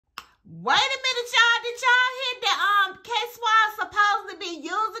Wait a minute, y'all. Did y'all hear that K-Swab supposedly be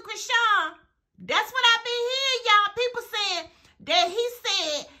using Chrisean? That's what I been hearing, y'all. People saying that he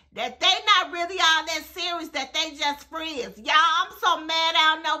said that they not really all that serious, that they just friends. Y'all, I'm so mad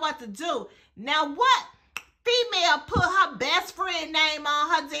I don't know what to do. Now, what female put her best friend name on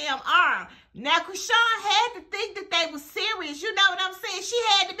her damn arm? Now, Chrisean had to think that they was serious. You know what I'm saying? She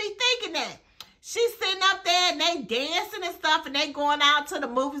had to be thinking that. She's sitting up there and they dancing and stuff and they going out to the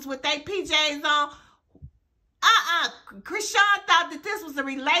movies with their PJs on. Chrisean thought that this was a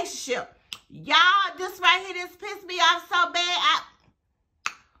relationship. Y'all, this right here, this pissed me off so bad.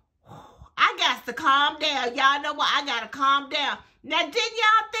 I got to calm down. Y'all know what? I got to calm down. Now, didn't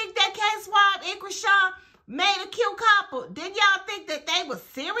y'all think that K-Swab and Chrisean made a cute couple? Didn't y'all think that they were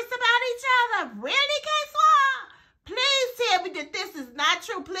serious about each other? Really, K-Swab? Please tell me that this is not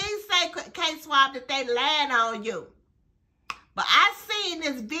true. Please say, K-Swab, that they lying on you. But I seen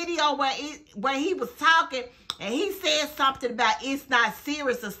this video where he was talking and he said something about it's not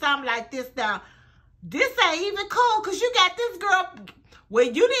serious or something like this. Now, this ain't even cool because you got this girl where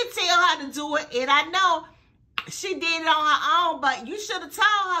you didn't tell her to do it. And I know she did it on her own, but you should have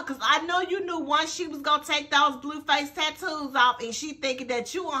told her because I know you knew once she was going to take those blue face tattoos off and she thinking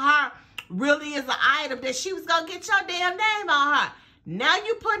that you and her really is an item, that she was going to get your damn name on her. Now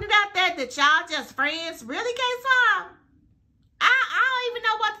you putting it out there that y'all just friends. Really, K-Swab? I don't even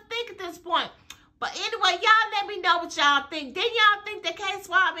know what to think at this point. But anyway, y'all let me know what y'all think. Didn't y'all think that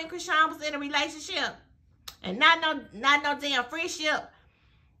K-Swab and Chrisean was in a relationship? And not no damn friendship?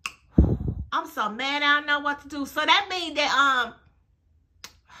 I'm so mad I don't know what to do. So that means that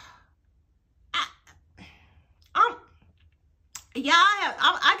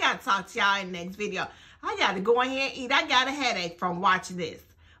I gotta talk to y'all in the next video. I gotta go in here and eat. I got a headache from watching this.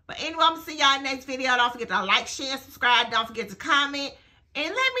 But anyway, I'm gonna see y'all in the next video. Don't forget to like, share, subscribe. Don't forget to comment. And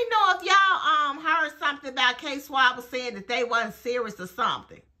let me know if y'all heard something about K-Swab was saying that they wasn't serious or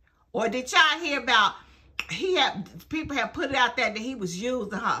something. Or did y'all hear about people have put it out there that he was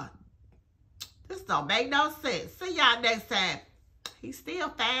using her? This don't make no sense. See y'all next time. He's still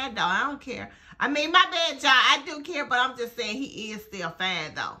fine though. I don't care. I mean, my bad, y'all. I do care, but I'm just saying he is still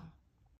fine though.